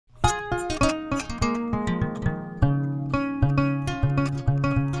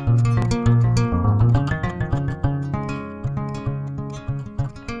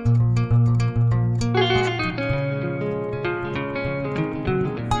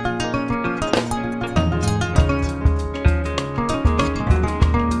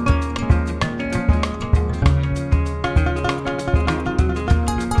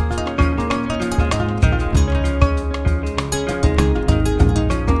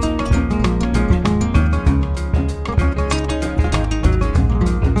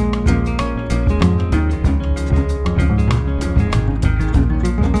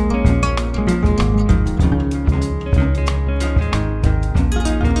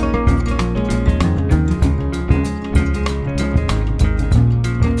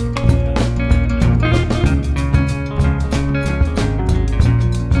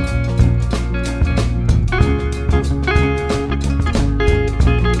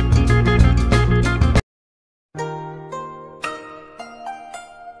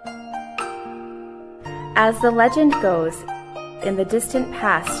As the legend goes, in the distant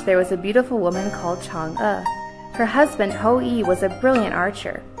past there was a beautiful woman called Chang'e. Her husband Hou-yi was a brilliant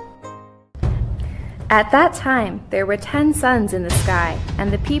archer. At that time, there were 10 suns in the sky,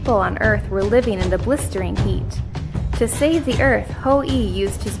 and the people on Earth were living in the blistering heat. To save the Earth, Hou-yi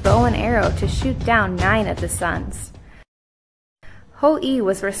used his bow and arrow to shoot down 9 of the suns. Hou-yi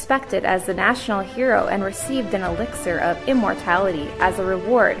was respected as the national hero and received an elixir of immortality as a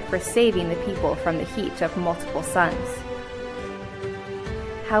reward for saving the people from the heat of multiple suns.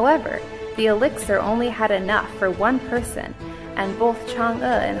 However, the elixir only had enough for one person, and both Chang'e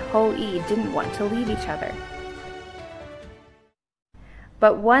and Hou-yi didn't want to leave each other.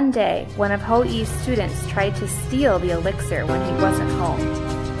 But one day, one of Hou-yi's students tried to steal the elixir when he wasn't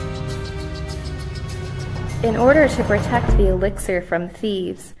home. In order to protect the elixir from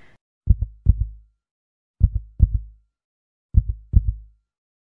thieves,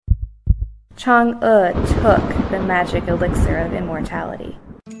 Chang'e took the magic elixir of immortality.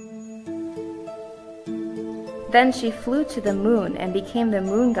 Then she flew to the moon and became the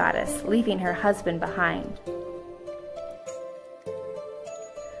moon goddess, leaving her husband behind.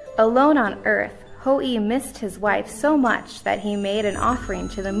 Alone on Earth, Hou-yi missed his wife so much that he made an offering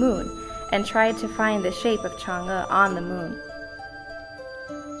to the moon and tried to find the shape of Chang'e on the moon.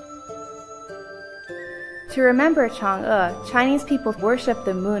 To remember Chang'e, Chinese people worship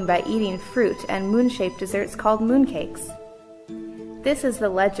the moon by eating fruit and moon-shaped desserts called mooncakes. This is the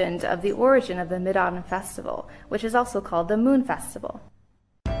legend of the origin of the Mid-Autumn Festival, which is also called the Moon Festival.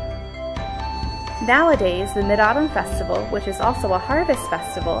 Nowadays, the Mid-Autumn Festival, which is also a harvest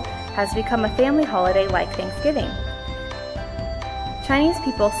festival, has become a family holiday like Thanksgiving. Chinese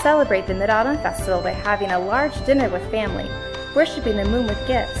people celebrate the Mid-Autumn Festival by having a large dinner with family, worshiping the moon with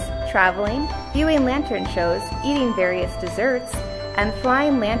gifts, traveling, viewing lantern shows, eating various desserts, and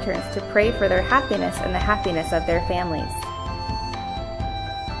flying lanterns to pray for their happiness and the happiness of their families.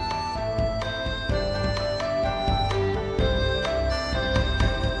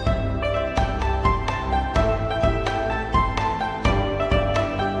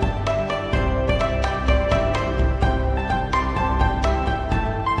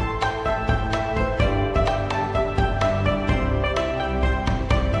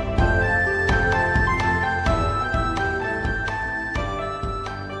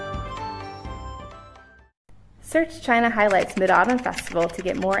 Search China Highlights Mid-Autumn Festival to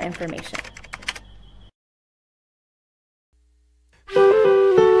get more information.